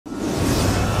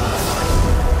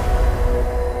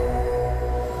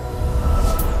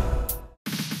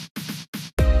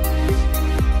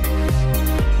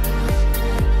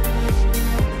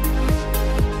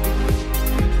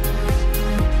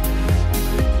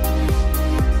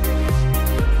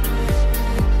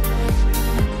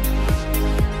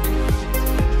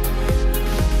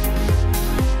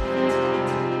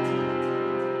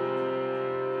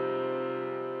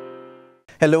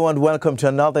Hello and welcome to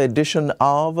another edition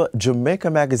of Jamaica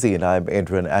Magazine. I'm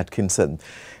Adrian Atkinson.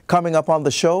 Coming up on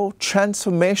the show,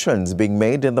 transformations being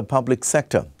made in the public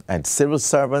sector and civil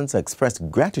servants express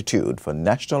gratitude for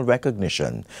national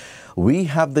recognition. We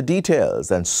have the details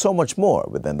and so much more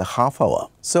within the half hour.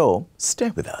 So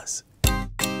stay with us.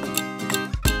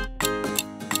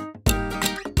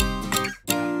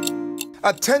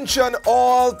 Attention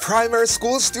all primary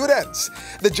school students!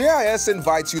 The JIS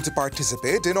invites you to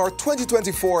participate in our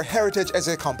 2024 Heritage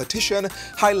Essay Competition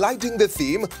highlighting the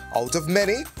theme, Out of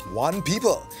Many, One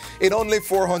People. In only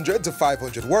 400 to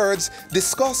 500 words,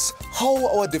 discuss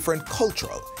how our different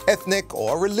cultural, ethnic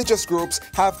or religious groups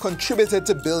have contributed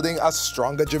to building a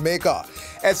stronger Jamaica.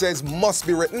 Essays must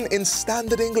be written in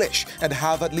standard English and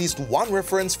have at least one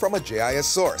reference from a JIS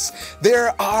source.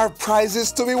 There are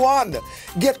prizes to be won.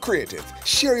 Get creative,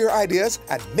 share your ideas,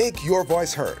 and make your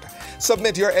voice heard.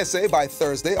 Submit your essay by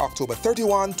Thursday, October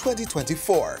 31,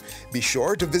 2024. Be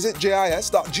sure to visit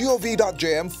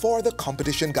jis.gov.jm for the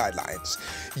competition guidelines.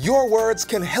 Your words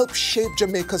can help shape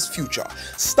Jamaica's future.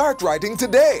 Start writing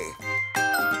today.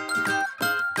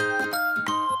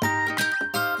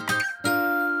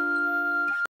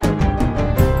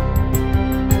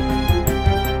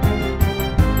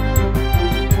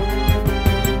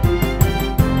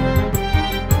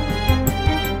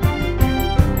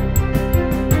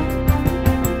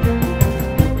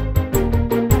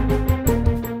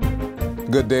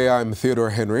 Good day, I'm Theodore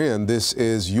Henry, and this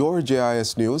is your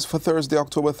JIS News for Thursday,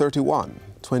 October 31,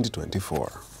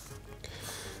 2024.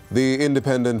 The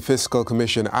Independent Fiscal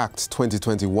Commission Act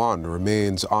 2021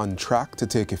 remains on track to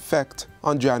take effect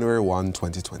on January 1,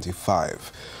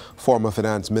 2025. Former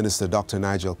Finance Minister Dr.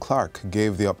 Nigel Clark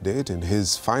gave the update in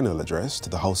his final address to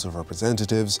the House of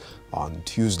Representatives on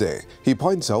Tuesday. He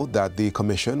points out that the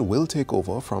Commission will take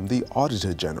over from the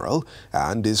Auditor General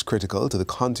and is critical to the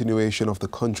continuation of the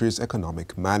country's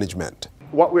economic management.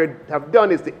 What we have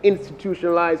done is to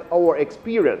institutionalize our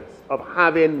experience of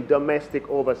having domestic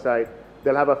oversight.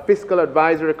 They'll have a fiscal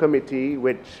advisory committee,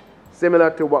 which similar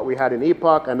to what we had in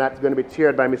EPOC, and that's going to be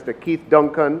chaired by Mr. Keith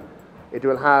Duncan. It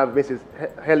will have Mrs.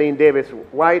 Helene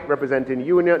Davis-White representing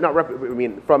union,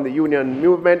 from the union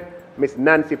movement, Ms.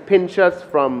 Nancy Pinchas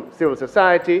from civil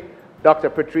society, Dr.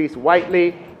 Patrice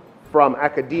Whiteley from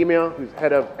academia, who's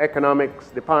head of economics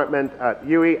department at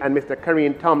UWI, and Mr.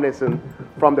 Karine Tomlinson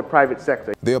from the private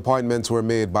sector. The appointments were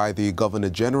made by the Governor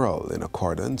General in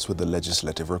accordance with the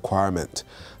legislative requirement.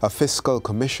 A fiscal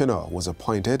commissioner was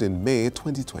appointed in May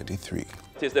 2023.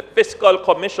 It is the fiscal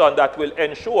commission that will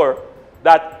ensure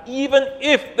that even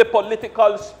if the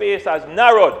political space has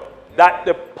narrowed, that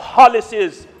the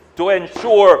policies to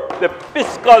ensure the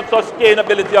fiscal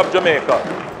sustainability of Jamaica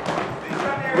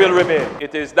will remain.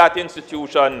 It is that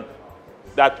institution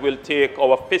that will take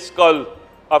our fiscal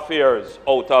affairs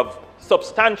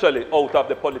substantially out of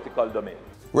the political domain.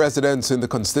 Residents in the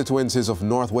constituencies of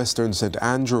northwestern St.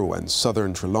 Andrew and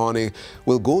southern Trelawney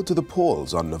will go to the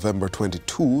polls on November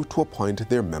 22 to appoint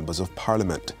their members of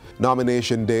parliament.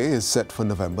 Nomination day is set for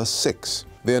November 6.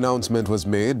 The announcement was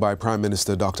made by Prime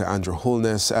Minister Dr. Andrew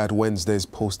Holness at Wednesday's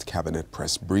post-cabinet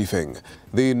press briefing.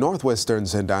 The northwestern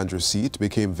St. Andrew seat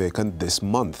became vacant this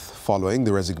month following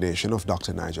the resignation of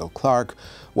Dr. Nigel Clark,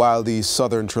 while the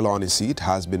southern Trelawney seat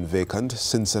has been vacant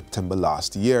since September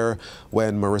last year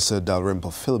when Marissa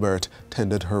Dalrymple Filbert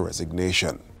tendered her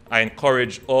resignation. I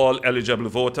encourage all eligible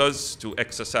voters to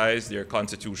exercise their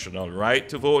constitutional right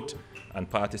to vote and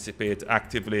participate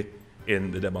actively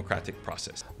in the democratic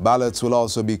process. Ballots will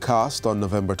also be cast on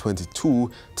November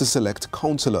 22 to select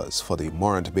councillors for the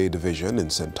Morant Bay Division in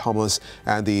St. Thomas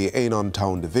and the Anon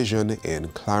Town Division in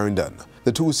Clarendon.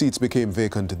 The two seats became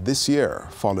vacant this year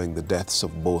following the deaths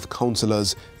of both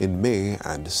councillors in May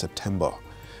and September.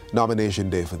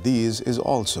 Nomination day for these is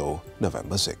also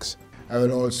November 6. I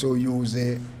will also use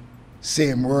the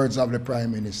same words of the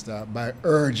Prime Minister by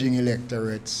urging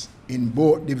electorates in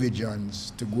both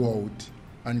divisions to go out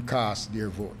and cast their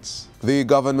votes. The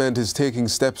government is taking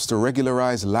steps to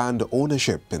regularize land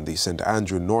ownership in the St.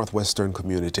 Andrew northwestern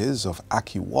communities of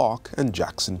Aki Walk and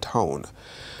Jackson Town.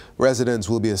 Residents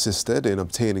will be assisted in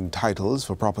obtaining titles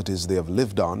for properties they have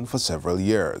lived on for several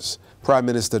years. Prime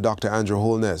Minister Dr. Andrew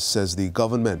Holness says the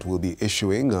government will be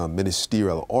issuing a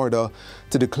ministerial order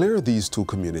to declare these two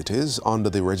communities under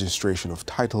the Registration of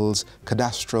Titles,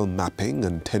 Cadastral Mapping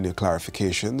and Tenure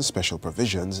Clarification Special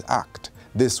Provisions Act.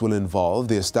 This will involve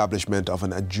the establishment of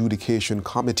an adjudication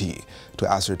committee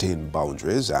to ascertain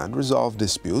boundaries and resolve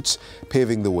disputes,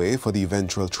 paving the way for the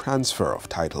eventual transfer of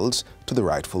titles to the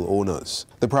rightful owners.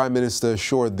 The Prime Minister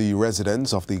assured the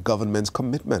residents of the government's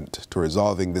commitment to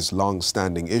resolving this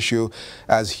long-standing issue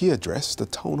as he addressed a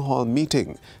town hall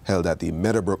meeting held at the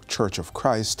Meadowbrook Church of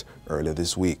Christ earlier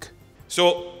this week.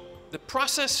 So the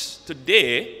process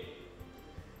today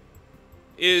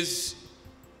is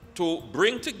to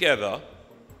bring together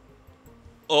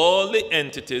all the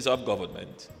entities of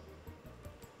government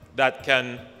that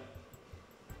can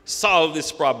solve this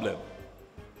problem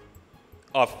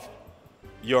of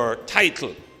your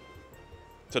title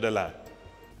to the land.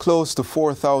 Close to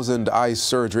 4,000 eye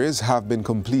surgeries have been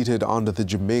completed under the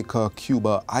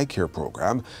Jamaica-Cuba Eye Care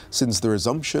program since the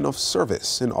resumption of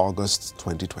service in August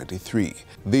 2023.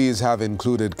 These have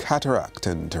included cataract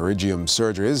and pterygium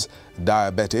surgeries,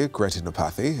 diabetic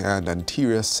retinopathy, and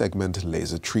anterior segment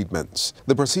laser treatments.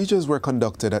 The procedures were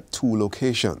conducted at 2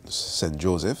 locations, St.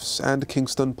 Joseph's and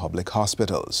Kingston Public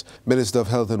Hospitals. Minister of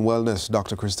Health and Wellness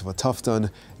Dr. Christopher Tufton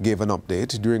gave an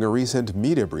update during a recent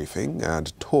media briefing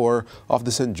and tour of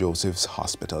the St. Joseph's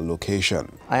Hospital location.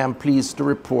 I am pleased to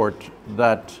report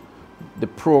that the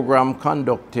program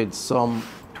conducted some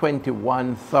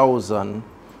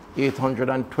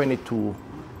 21,822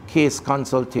 case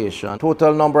consultation.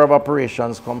 Total number of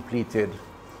operations completed,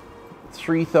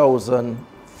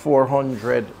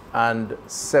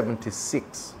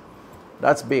 3,476.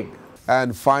 That's big.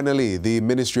 And finally, the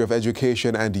Ministry of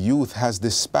Education and Youth has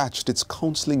dispatched its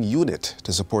counseling unit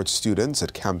to support students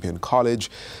at Campion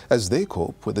College as they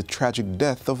cope with the tragic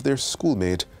death of their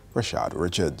schoolmate, Rashad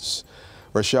Richards.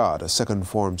 Rashad, a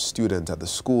second-form student at the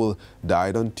school,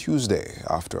 died on Tuesday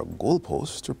after a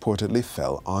goalpost reportedly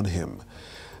fell on him.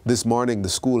 This morning, the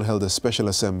school held a special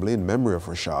assembly in memory of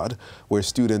Rashad, where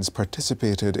students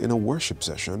participated in a worship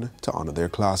session to honor their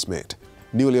classmate.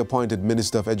 Newly appointed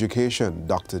Minister of Education,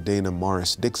 Dr. Dana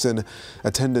Morris Dixon,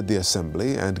 attended the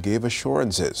assembly and gave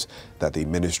assurances that the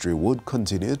ministry would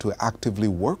continue to actively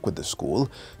work with the school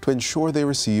to ensure they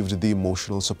received the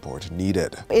emotional support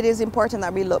needed. It is important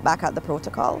that we look back at the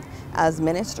protocol as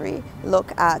ministry,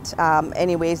 look at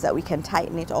any ways that we can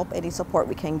tighten it up, any support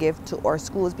we can give to our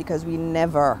schools, because we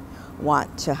never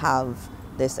want to have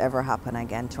this ever happen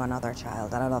again to another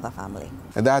child and another family.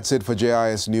 And that's it for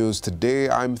JIS News today.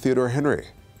 I'm Theodore Henry.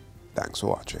 Thanks for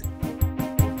watching.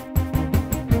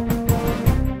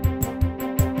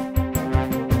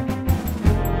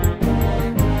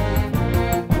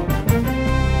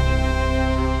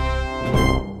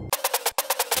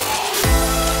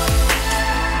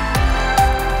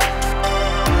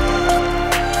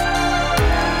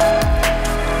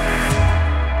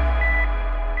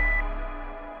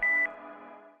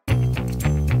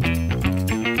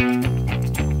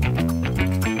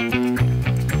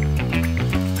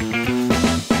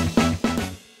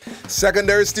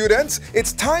 Secondary students,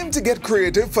 it's time to get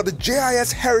creative for the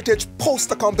JIS Heritage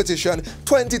Poster Competition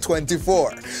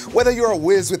 2024. Whether you're a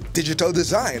whiz with digital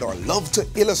design or love to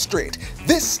illustrate,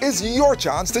 this is your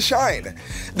chance to shine.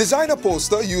 Design a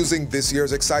poster using this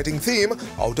year's exciting theme,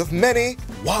 Out of Many,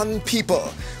 One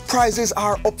People. Prizes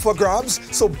are up for grabs,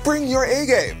 so bring your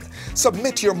A-game.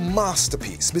 Submit your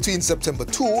masterpiece between September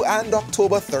 2 and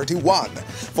October 31.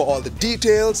 For all the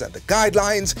details and the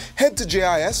guidelines, head to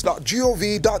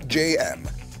jis.gov.jm.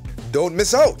 Don't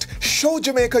miss out. Show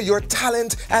Jamaica your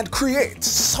talent and create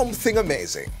something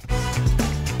amazing.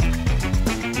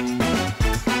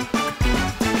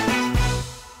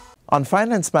 On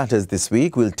Finance Matters this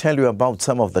week, we'll tell you about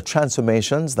some of the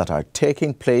transformations that are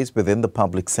taking place within the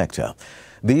public sector.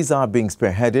 These are being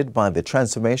spearheaded by the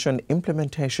Transformation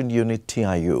Implementation Unit,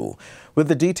 TIU. With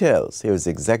the details, here's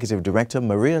Executive Director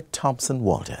Maria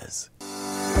Thompson-Walters.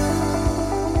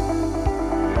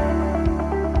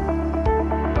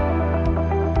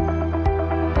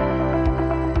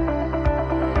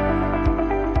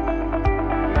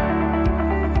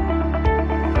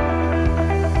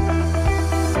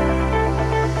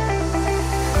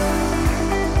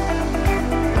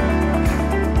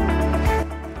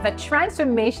 The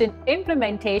Transformation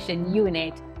Implementation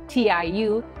Unit,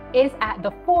 TIU, is at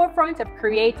the forefront of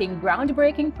creating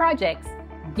groundbreaking projects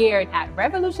geared at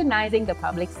revolutionizing the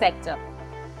public sector.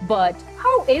 But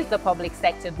how is the public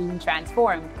sector being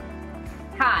transformed?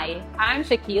 Hi, I'm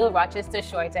Shaquille Rochester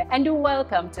Shorter, and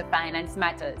welcome to Finance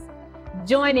Matters.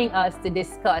 Joining us to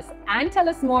discuss and tell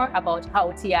us more about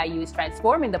how TIU is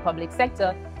transforming the public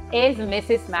sector is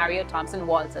Mrs. Maria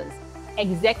Thompson-Walters,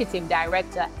 Executive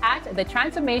Director at the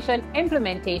Transformation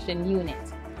Implementation Unit.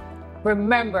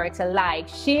 Remember to like,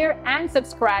 share, and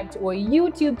subscribe to our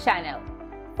YouTube channel.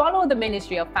 Follow the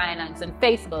Ministry of Finance on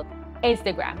Facebook,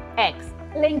 Instagram, X,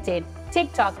 LinkedIn,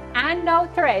 TikTok, and now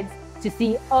Threads to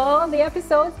see all the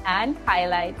episodes and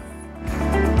highlights.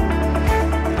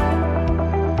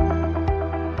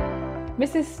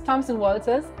 Mrs.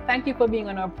 Thompson-Walters, thank you for being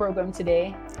on our program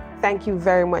today. Thank you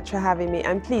very much for having me,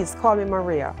 and please call me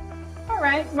Maria. All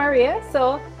right, Maria,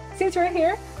 so since we're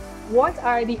here, what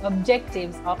are the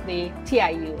objectives of the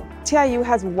TIU? TIU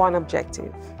has one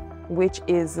objective, which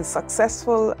is the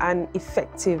successful and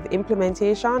effective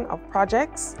implementation of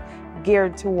projects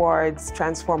geared towards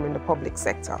transforming the public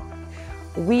sector.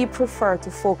 We prefer to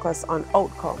focus on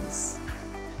outcomes.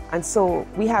 And so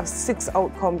we have 6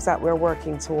 outcomes that we're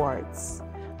working towards.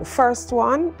 The first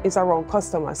one is around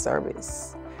customer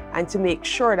service, and to make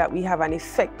sure that we have an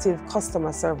effective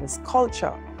customer service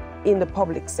culture in the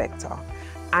public sector.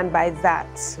 And by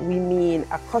that, we mean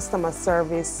a customer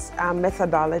service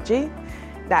methodology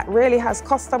that really has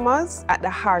customers at the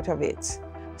heart of it.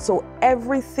 So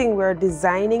everything we're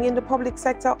designing in the public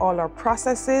sector, all our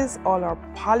processes, all our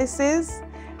policies,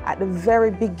 at the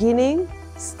very beginning,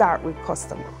 start with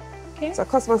customer. Okay. So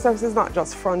customer service is not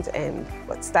just front end,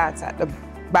 but starts at the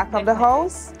back of the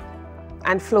house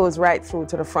and flows right through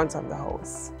to the front of the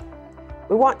house.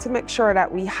 We want to make sure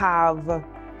that we have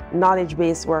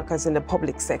knowledge-based workers in the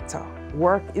public sector.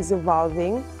 Work is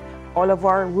evolving. All of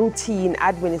our routine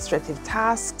administrative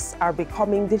tasks are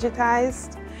becoming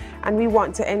digitized, and we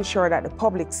want to ensure that the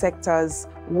public sector's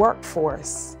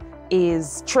workforce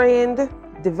is trained,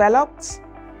 developed,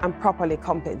 and properly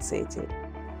compensated.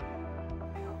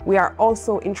 We are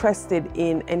also interested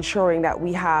in ensuring that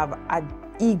we have an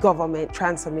e-government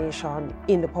transformation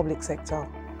in the public sector.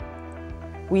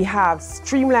 We have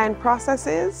streamlined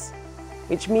processes,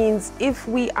 which means if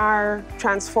we are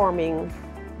transforming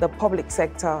the public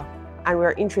sector and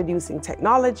we're introducing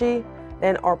technology,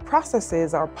 then our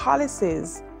processes, our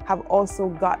policies have also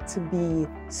got to be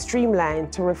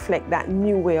streamlined to reflect that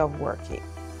new way of working.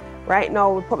 Right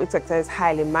now, the public sector is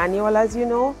highly manual, as you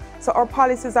know, so our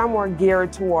policies are more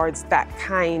geared towards that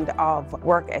kind of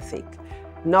work ethic.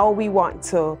 Now we want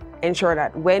to ensure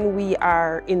that when we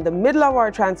are in the middle of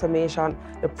our transformation,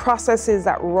 the processes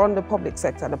that run the public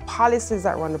sector, the policies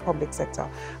that run the public sector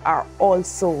are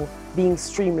also being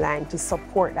streamlined to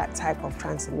support that type of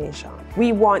transformation.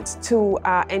 We want to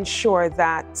ensure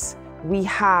that we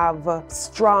have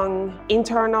strong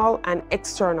internal and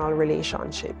external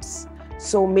relationships.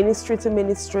 So ministry to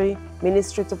ministry,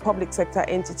 ministry to public sector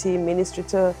entity, ministry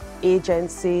to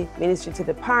agency, ministry to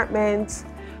department,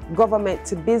 government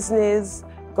to business,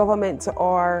 government to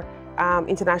our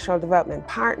international development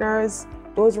partners.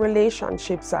 Those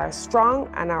relationships are strong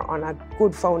and are on a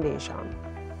good foundation.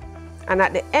 And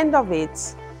at the end of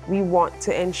it, we want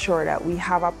to ensure that we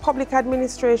have a public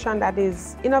administration that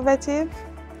is innovative,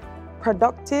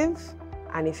 productive,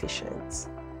 and efficient.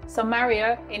 So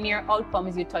Maria, in your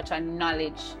outcomes, you touch on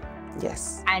knowledge.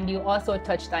 Yes. And you also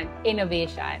touched on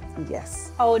innovation.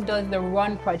 Yes. How does the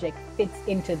RUN project fit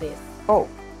into this? Oh,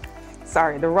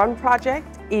 sorry. The RUN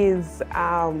project is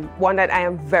one that I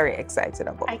am very excited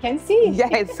about. I can see.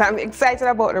 Yes, I'm excited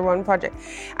about the RUN project.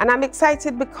 And I'm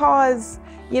excited because,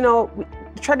 you know,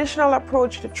 the traditional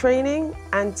approach to training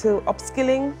and to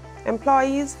upskilling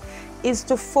employees is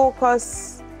to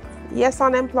focus, yes,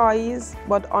 on employees,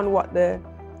 but on what the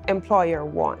employer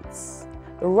wants.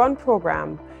 The RUN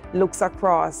program looks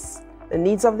across the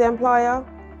needs of the employer,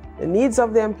 the needs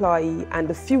of the employee, and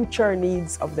the future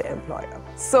needs of the employer.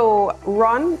 So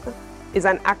RUN is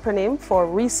an acronym for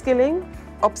reskilling,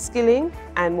 upskilling,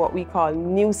 and what we call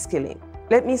new skilling.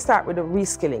 Let me start with the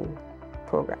reskilling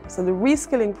program. So the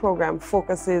reskilling program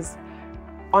focuses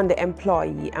on the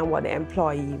employee and what the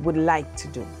employee would like to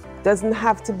do. Doesn't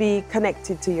have to be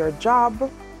connected to your job,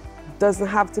 doesn't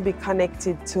have to be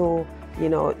connected to, you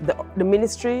know, the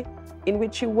ministry in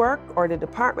which you work or the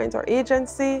department or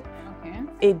agency. Okay.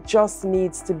 It just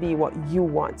needs to be what you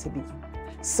want to be.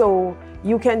 So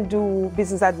you can do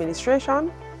business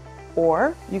administration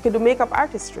or you can do makeup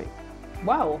artistry.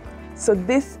 Wow. So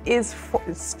this is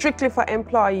strictly for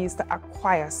employees to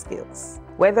acquire skills,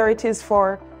 whether it is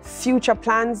for future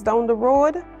plans down the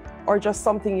road or just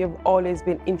something you've always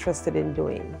been interested in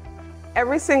doing.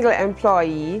 Every single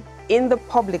employee in the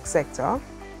public sector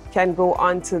can go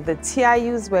onto the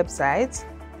TIU's website,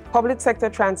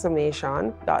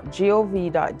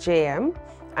 publicsectortransformation.gov.jm,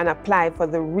 and apply for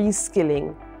the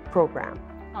reskilling program.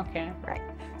 Okay. Right.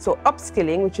 So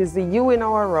upskilling, which is the U in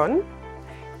our RUN,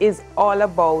 is all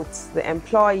about the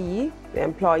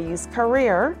employee's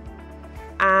career,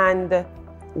 and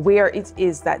where it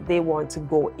is that they want to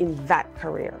go in that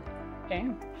career.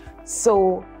 Okay.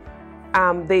 So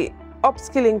the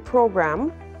upskilling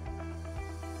program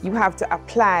you have to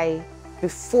apply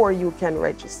before you can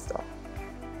register.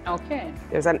 Okay.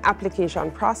 There's an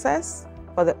application process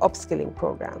for the upskilling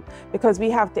program because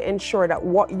we have to ensure that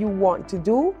what you want to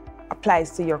do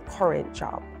applies to your current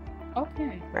job.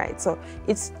 Okay. Right, so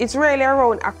it's really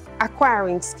around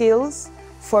acquiring skills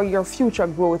for your future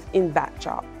growth in that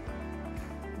job.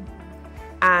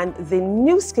 And the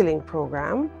new skilling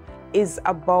program is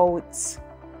about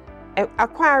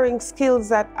acquiring skills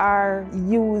that are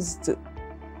used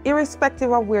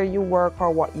irrespective of where you work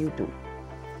or what you do.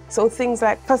 So things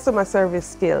like customer service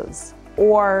skills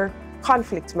or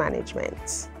conflict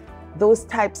management, those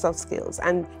types of skills.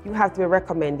 And you have to be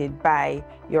recommended by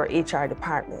your HR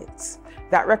department.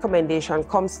 That recommendation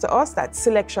comes to us, that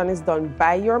selection is done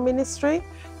by your ministry.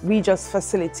 We just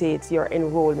facilitate your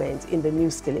enrollment in the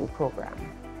new skilling program.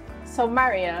 So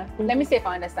Maria, let me see if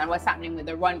I understand what's happening with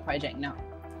the RUN project now.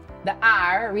 The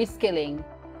R, reskilling,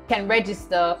 can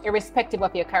register irrespective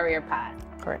of your career path.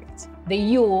 Correct. The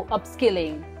U,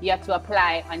 upskilling, you have to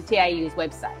apply on TIU's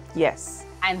website. Yes.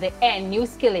 And the N, new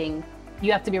skilling,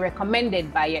 you have to be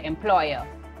recommended by your employer.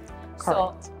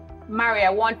 Correct. So, Maria, I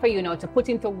want for you now to put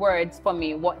into words for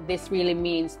me what this really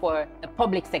means for the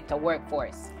public sector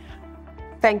workforce.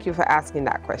 Thank you for asking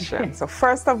that question. So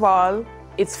first of all,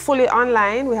 it's fully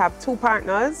online. We have two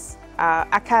partners,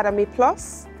 Academy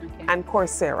Plus and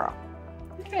Coursera.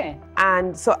 Okay.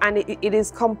 And it is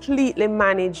completely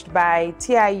managed by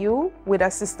TIU with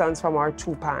assistance from our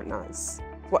two partners.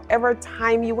 Whatever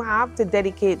time you have to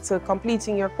dedicate to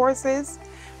completing your courses,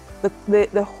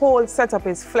 the whole setup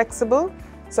is flexible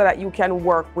so that you can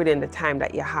work within the time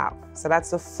that you have. So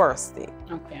that's the first thing.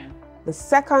 Okay. The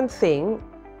second thing,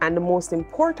 and the most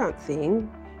important thing,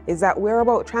 is that we're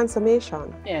about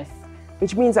transformation. Yes.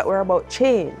 Which means that we're about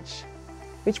change.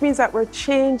 Which means that we're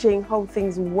changing how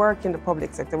things work in the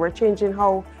public sector. We're changing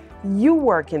how you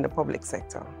work in the public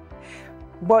sector.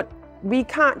 But we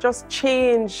can't just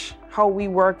change how we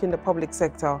work in the public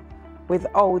sector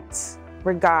without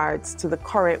regards to the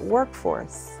current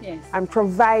workforce. Yes. And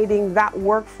providing that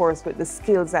workforce with the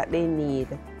skills that they need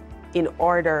in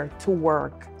order to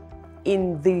work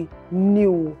in the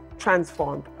new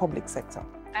transformed public sector.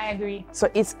 I agree.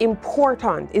 So it's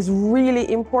important, it's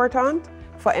really important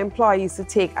for employees to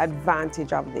take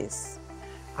advantage of this.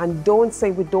 And don't say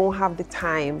we don't have the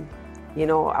time. You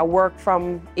know, I work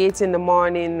from 8 in the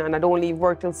morning and I don't leave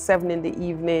work till 7 in the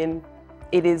evening.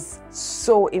 It is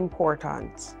so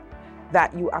important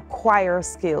that you acquire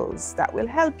skills that will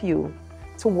help you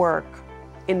to work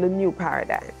in the new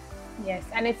paradigm. Yes,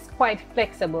 and it's quite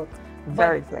flexible.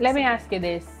 Very but flexible. Let me ask you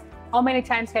this. How many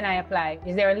times can I apply?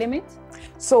 Is there a limit?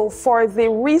 So for the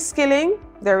reskilling,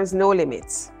 there is no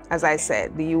limit. As I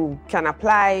said, you can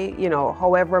apply, you know,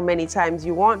 however many times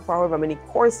you want for however many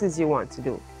courses you want to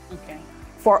do. Okay.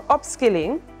 For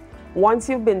upskilling, once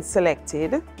you've been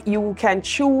selected, you can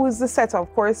choose the set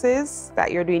of courses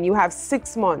that you're doing. You have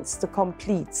 6 months to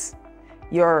complete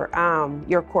your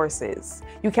courses.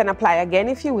 You can apply again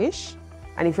if you wish,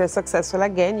 and if you're successful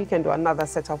again, you can do another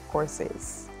set of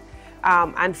courses.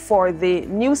 And for the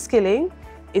new skilling,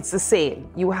 it's the same.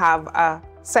 You have a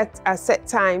set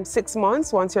time, 6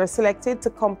 months, once you're selected, to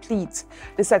complete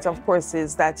the set of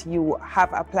courses that you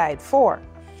have applied for.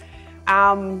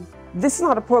 This is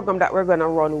not a program that we're going to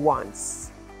run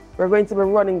once. We're going to be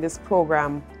running this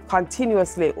program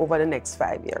continuously over the next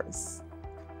 5 years.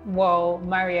 Wow,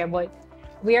 Maria, but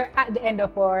we're at the end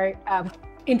of our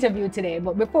interview today.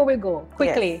 But before we go,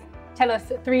 quickly, tell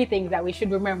us 3 things that we should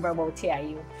remember about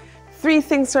TIU. 3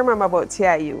 things to remember about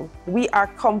TIU. We are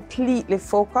completely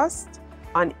focused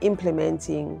on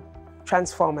implementing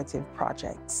transformative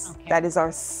projects. Okay. That is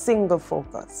our single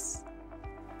focus.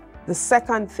 The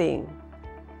second thing,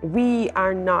 we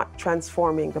are not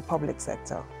transforming the public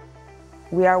sector.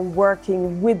 We are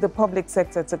working with the public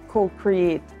sector to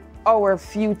co-create our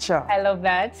future. I love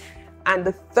that. And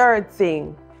the third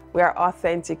thing, we are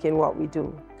authentic in what we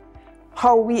do.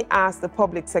 How we ask the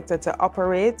public sector to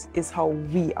operate is how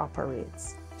we operate.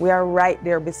 We are right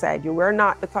there beside you. We're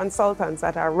not the consultants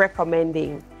that are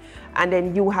recommending and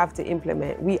then you have to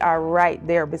implement. We are right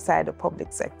there beside the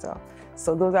public sector.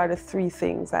 So those are the 3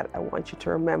 things that I want you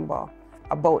to remember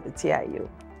about the TIU.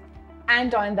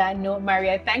 And on that note,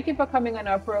 Maria, thank you for coming on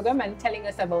our program and telling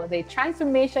us about the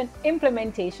Transformation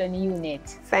Implementation Unit.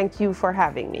 Thank you for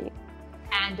having me.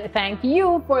 And thank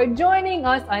you for joining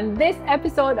us on this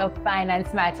episode of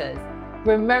Finance Matters.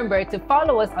 Remember to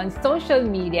follow us on social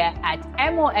media at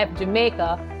MOF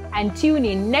Jamaica and tune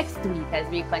in next week as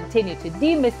we continue to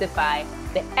demystify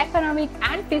the economic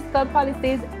and fiscal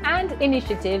policies and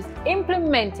initiatives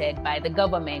implemented by the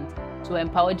government to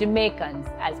empower Jamaicans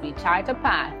as we chart a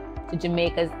path to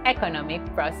Jamaica's economic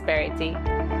prosperity.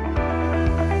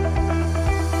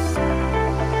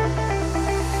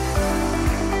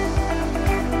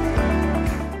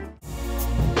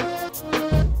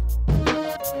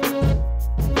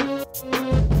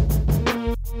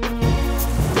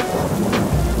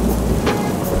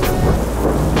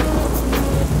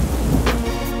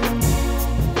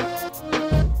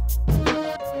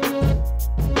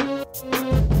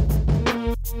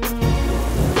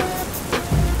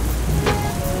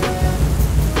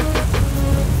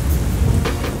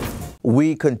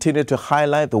 We continue to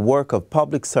highlight the work of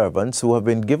public servants who have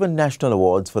been given national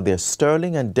awards for their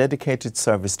sterling and dedicated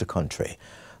service to country.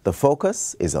 The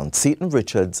focus is on Seton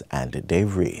Richards and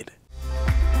Dave Reed.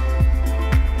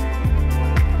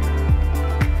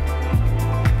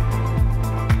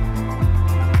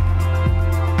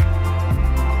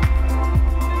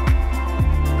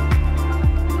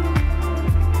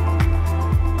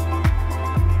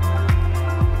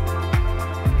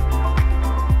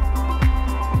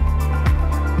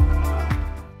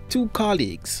 Two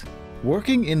colleagues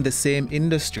working in the same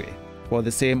industry for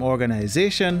the same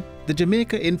organization, the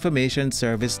Jamaica Information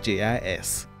Service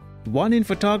JIS. One in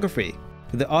photography,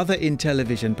 the other in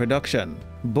television production,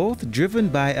 both driven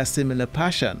by a similar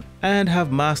passion and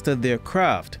have mastered their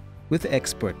craft with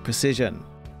expert precision.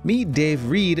 Meet Dave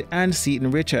Reed and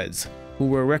Seton Richards, who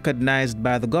were recognized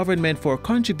by the government for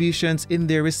contributions in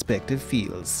their respective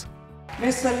fields.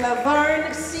 Mr.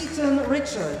 Laverne Seton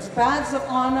Richards, Badge of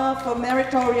Honor for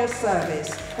Meritorious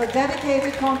Service, for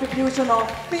dedicated contribution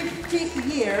of 50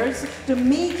 years to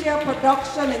media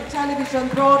production and television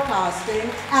broadcasting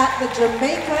at the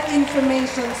Jamaica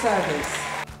Information Service.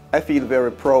 I feel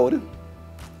very proud,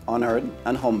 honored,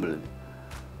 and humbled.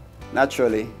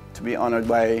 Naturally, to be honored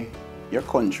by your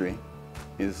country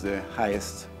is the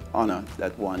highest honor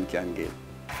that one can give.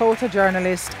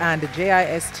 Photojournalist and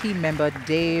JIS team member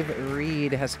Dave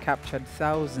Reed has captured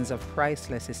thousands of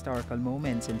priceless historical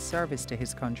moments in service to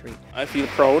his country. I feel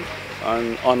proud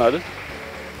and honored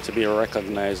to be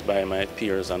recognized by my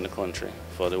peers and the country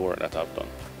for the work that I've done.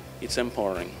 It's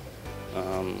empowering,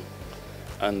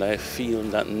 and I feel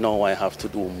that now I have to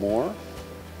do more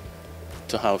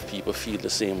to have people feel the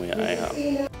same way I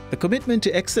have. The commitment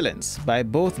to excellence by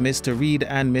both Mr. Reed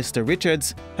and Mr.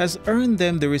 Richards has earned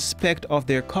them the respect of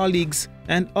their colleagues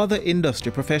and other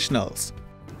industry professionals.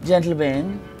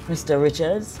 Gentlemen, Mr.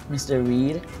 Richards, Mr.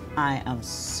 Reed, I am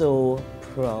so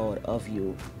proud of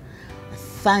you.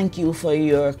 Thank you for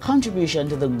your contribution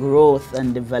to the growth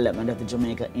and development of the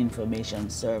Jamaica Information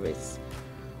Service.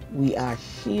 We are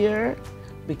here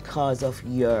because of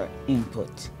your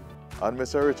input. And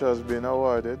Mr. Richards has been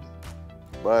awarded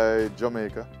by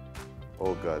Jamaica.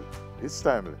 Oh God, it's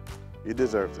timely. He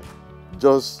deserves it.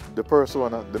 Just the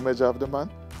persona, the measure of the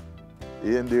man,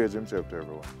 he endears himself to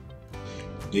everyone.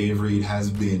 Dave Reed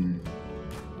has been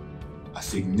a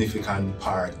significant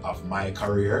part of my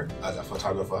career as a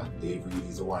photographer. Dave Reed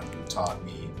is the one who taught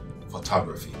me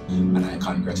photography, and I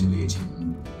congratulate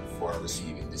him for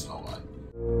receiving this award.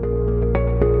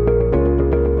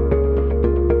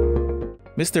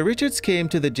 Mr. Richards came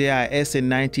to the JIS in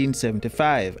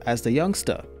 1975 as a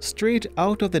youngster, straight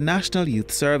out of the National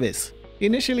Youth Service.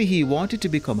 Initially, he wanted to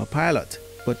become a pilot,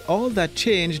 but all that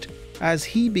changed as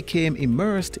he became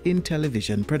immersed in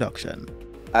television production.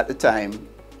 At the time,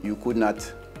 you could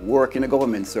not work in a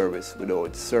government service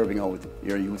without serving out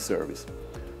your youth service.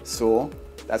 So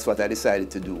that's what I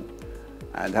decided to do.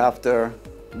 And after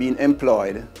being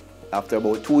employed, after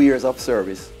about 2 years of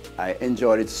service, I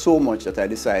enjoyed it so much that I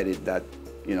decided that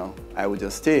I would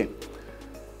just stay,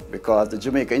 because the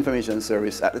Jamaica Information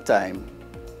Service at the time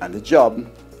and the job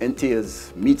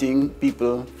entails meeting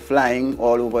people, flying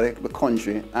all over the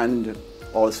country and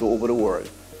also over the world.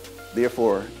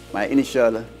 Therefore, my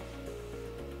initial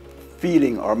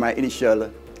feeling or my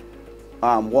initial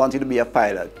wanting to be a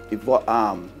pilot, it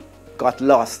got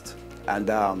lost, and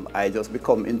I just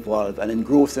become involved and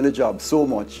engrossed in the job so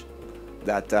much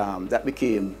that that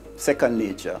became second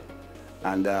nature.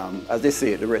 And as they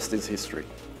say, the rest is history.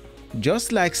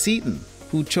 Just like Seton,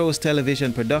 who chose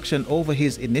television production over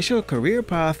his initial career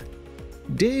path,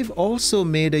 Dave also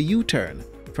made a U-turn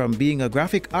from being a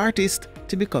graphic artist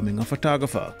to becoming a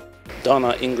photographer.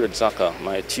 Donna Ingrid Zaka,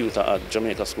 my tutor at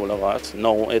Jamaica School of Art,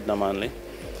 now Edna Manley,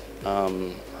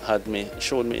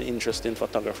 showed me interest in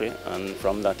photography, and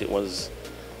from that it was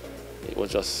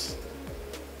just,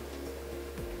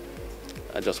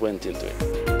 I just went into it.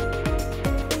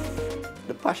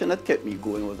 The passion that kept me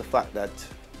going was the fact that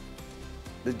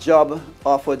the job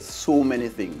offered so many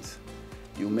things.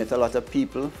 You met a lot of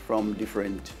people from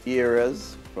different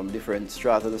areas, from different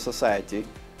strata of the society,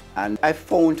 and I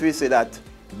found to say that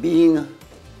being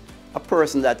a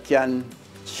person that can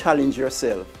challenge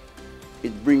yourself,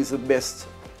 it brings the best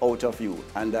out of you.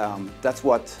 And that's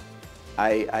what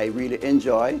I really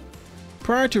enjoy.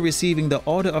 Prior to receiving the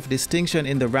Order of Distinction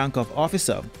in the rank of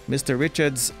officer, Mr.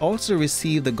 Richards also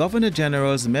received the Governor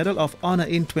General's Medal of Honor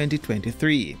in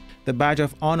 2023, the Badge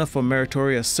of Honor for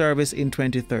Meritorious Service in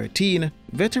 2013,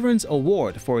 Veterans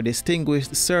Award for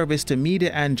Distinguished Service to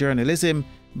Media and Journalism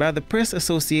by the Press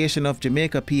Association of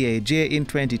Jamaica PAJ in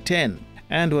 2010,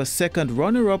 and was second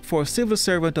runner-up for Civil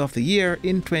Servant of the Year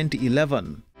in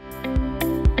 2011.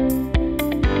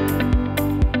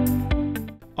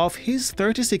 Of his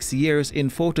 36 years in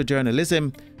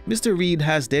photojournalism, Mr. Reid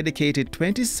has dedicated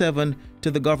 27 to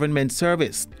the government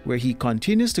service, where he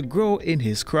continues to grow in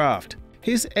his craft.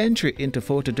 His entry into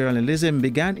photojournalism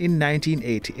began in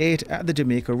 1988 at the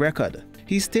Jamaica Record.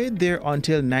 He stayed there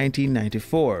until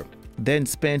 1994, then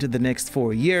spent the next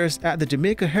 4 years at the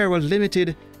Jamaica Herald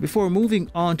Limited before moving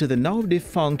on to the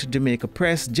now-defunct Jamaica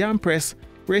Press, Jam Press,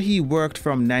 where he worked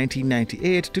from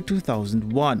 1998 to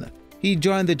 2001. He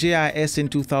joined the JIS in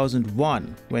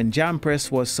 2001 when Jam Press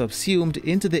was subsumed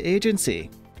into the agency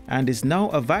and is now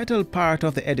a vital part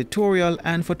of the editorial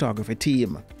and photography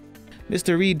team.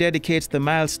 Mr. Reid dedicates the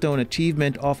milestone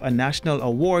achievement of a national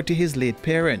award to his late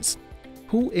parents,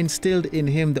 who instilled in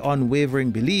him the unwavering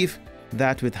belief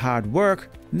that with hard work,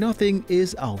 nothing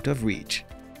is out of reach.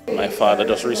 My father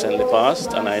just recently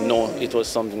passed, and I know it was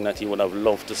something that he would have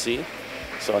loved to see.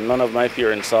 So none of my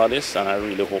parents saw this, and I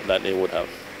really hope that they would have.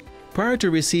 Prior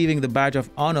to receiving the Badge of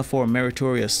Honor for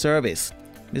Meritorious Service,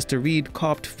 Mr. Reid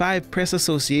copped 5 Press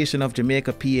Association of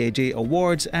Jamaica PAJ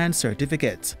awards and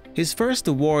certificates. His first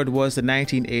award was the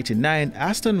 1989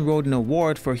 Aston Roden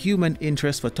Award for Human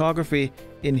Interest Photography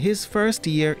in his first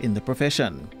year in the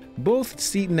profession. Both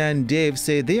Seaton and Dave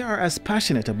say they are as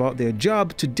passionate about their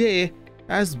job today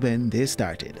as when they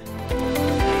started.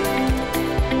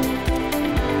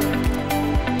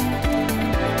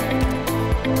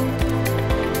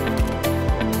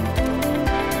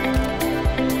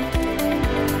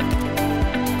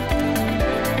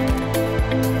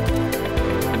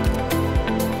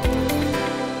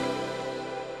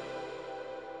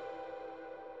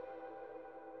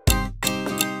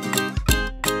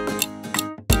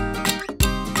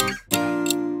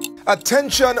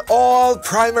 Attention all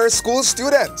primary school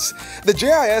students! The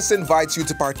JIS invites you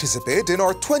to participate in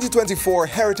our 2024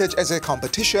 Heritage Essay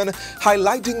Competition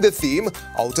highlighting the theme,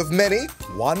 Out of Many,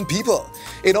 One People.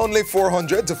 In only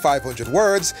 400 to 500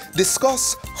 words,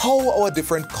 discuss how our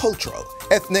different cultural,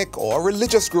 ethnic or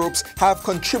religious groups have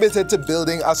contributed to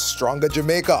building a stronger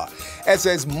Jamaica.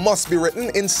 Essays must be written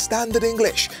in standard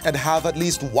English and have at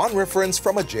least one reference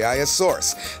from a JIS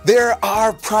source. There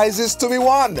are prizes to be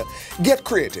won. Get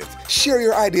creative, share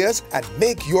your ideas, and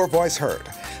make your voice heard.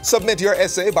 Submit your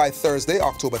essay by Thursday,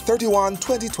 October 31,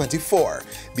 2024.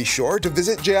 Be sure to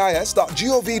visit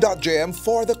jis.gov.jm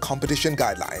for the competition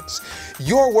guidelines.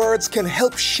 Your words can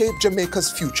help shape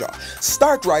Jamaica's future.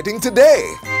 Start writing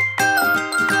today.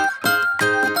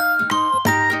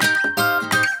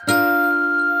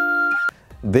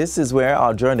 This is where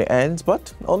our journey ends,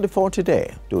 but only for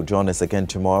today. Do join us again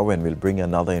tomorrow when we'll bring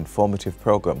another informative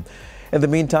program. In the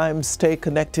meantime, stay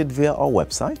connected via our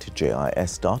website,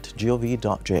 jis.gov.jm.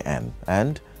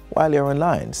 And while you're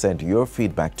online, send your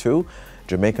feedback to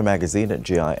Jamaica Magazine at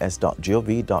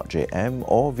jis.gov.jm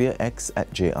or via X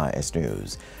at JIS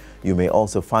News. You may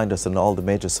also find us on all the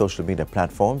major social media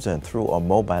platforms and through our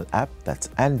mobile app that's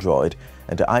Android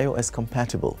and iOS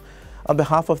compatible. On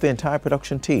behalf of the entire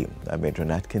production team, I'm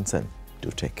Adrian Atkinson. Do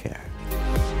take care.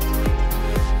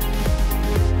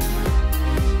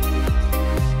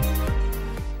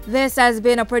 This has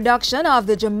been a production of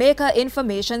the Jamaica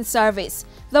Information Service,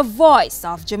 the voice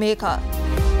of Jamaica.